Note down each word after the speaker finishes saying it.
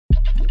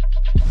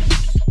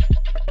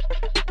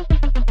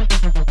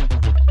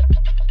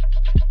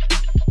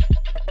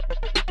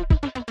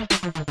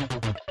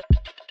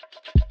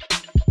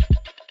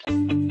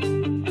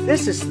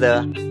This is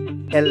the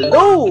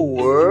Hello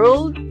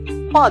World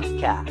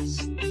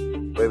podcast,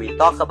 where we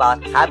talk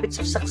about habits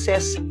of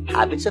success,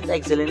 habits of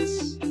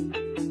excellence,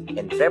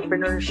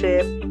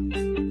 entrepreneurship,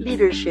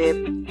 leadership,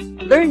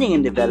 learning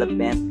and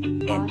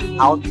development, and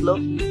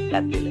outlook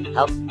that will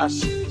help us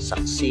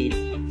succeed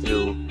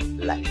through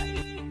life.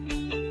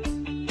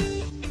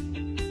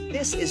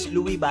 This is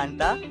Louis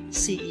Banta,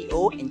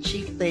 CEO and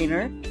Chief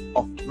Trainer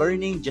of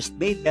Learning Just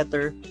Made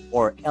Better,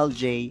 or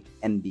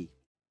LJMB.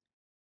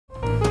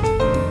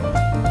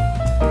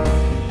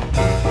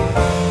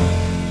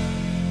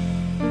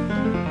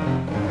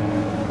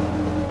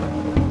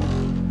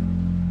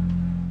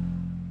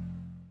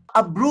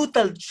 A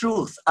brutal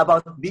truth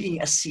about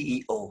being a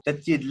CEO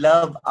that you'd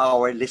love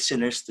our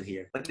listeners to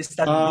hear. But it's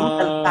that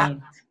brutal fact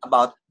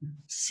about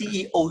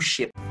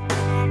CEO-ship.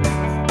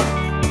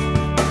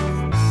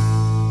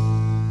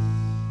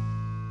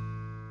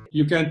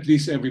 You can't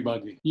please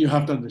everybody. You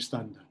have to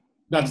understand that.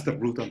 That's the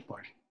brutal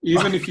part.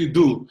 Even if you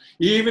do,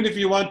 even if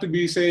you want to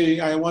be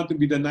saying, I want to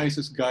be the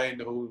nicest guy in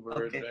the whole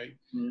world, right?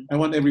 I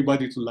want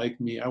everybody to like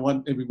me. I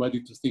want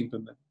everybody to think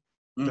of that.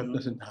 That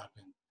doesn't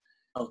happen.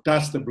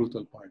 That's the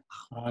brutal part.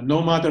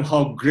 No matter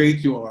how great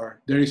you are,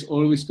 there is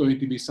always going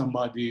to be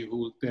somebody who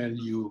will tell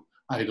you,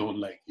 I don't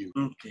like you.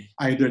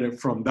 Either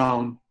from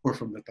down or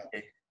from the top.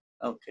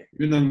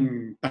 Yun ang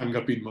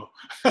tanggapin mo.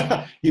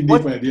 Hindi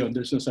pwede yun.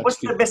 There's no such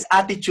What's thing. the best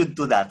attitude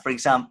to that? For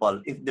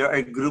example, if there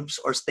are groups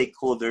or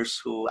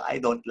stakeholders who, I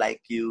don't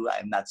like you,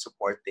 I'm not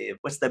supportive,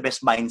 what's the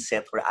best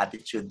mindset or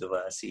attitude of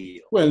a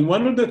CEO? Well,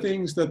 one of the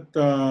things that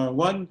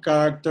one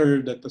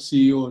character that a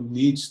CEO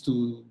needs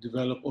to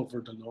develop over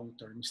the long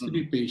term is to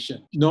be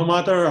patient. No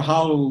matter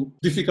how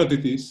difficult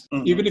it is,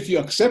 even if you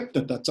accept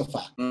that that's a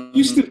fact,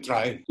 you still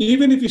try.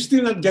 Even if you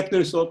still not get the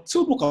result,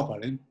 subo ka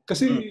pa rin.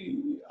 Kasi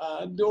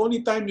the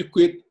only time you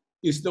quit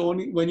is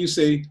when you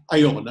say,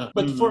 ayoko na.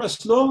 But for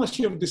as long as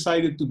you have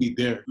decided to be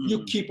there,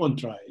 you keep on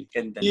trying.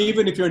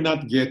 Even if you're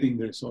not getting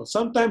the result.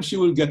 Sometimes you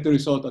will get the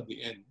result at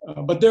the end.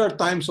 But there are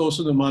times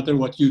also, no matter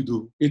what you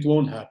do, it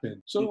won't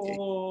happen.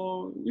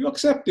 So you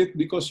accept it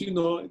because you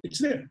know it's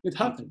there. It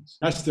happens.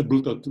 That's the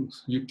brutal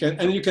truth. You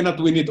cannot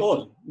win it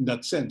all in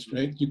that sense,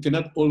 right? You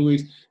cannot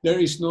always, there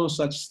is no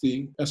such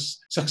thing as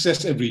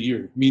success every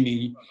year,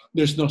 meaning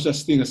there's no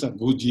such thing as a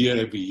good year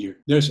every year.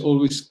 There's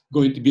always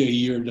going to be a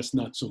year that's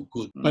not so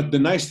good. But the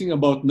nice thing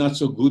about not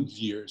so good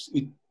years,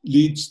 it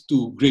leads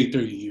to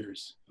greater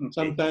years.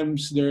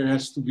 Sometimes there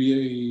has to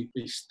be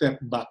a step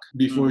back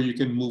before you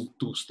can move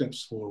 2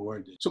 steps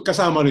forward. So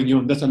kasama rin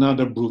yun. That's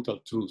another brutal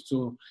truth.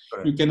 So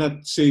you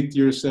cannot say to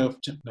yourself,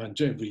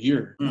 Nanjo, every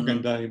year,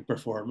 maganda yung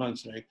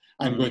performance, right?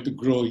 I'm going to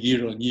grow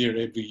year on year,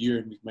 every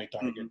year with my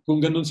target.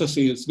 Kung ganun sa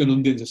sales,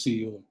 ganun din sa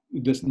CEO.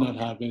 It does not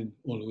happen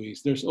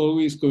always. There's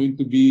always going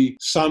to be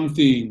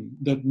something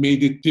that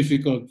made it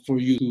difficult for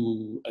you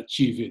to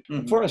achieve it.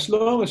 For as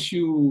long as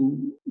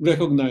you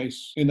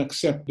recognize and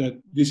accept that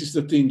this is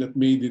the thing that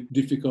made it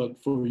difficult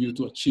for you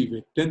to achieve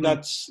it, then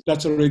that's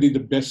already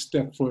the best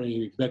step for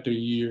a better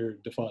year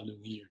the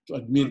following year. To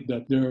admit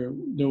that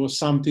there was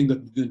something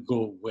that didn't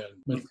go well,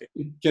 but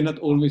it cannot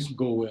always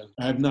go well.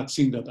 I have not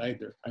seen that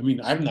either. I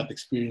mean, I've not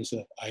experienced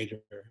that either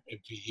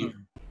every year.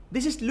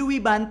 This is Louis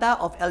Banta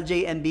of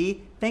LJMB.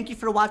 Thank you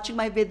for watching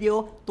my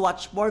video. To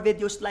watch more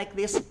videos like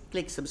this,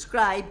 click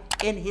subscribe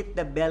and hit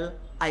the bell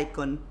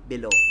icon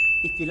below.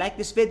 If you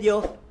like this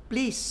video,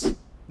 please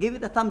give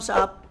it a thumbs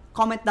up,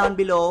 comment down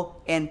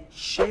below, and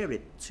share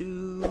it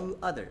to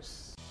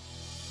others.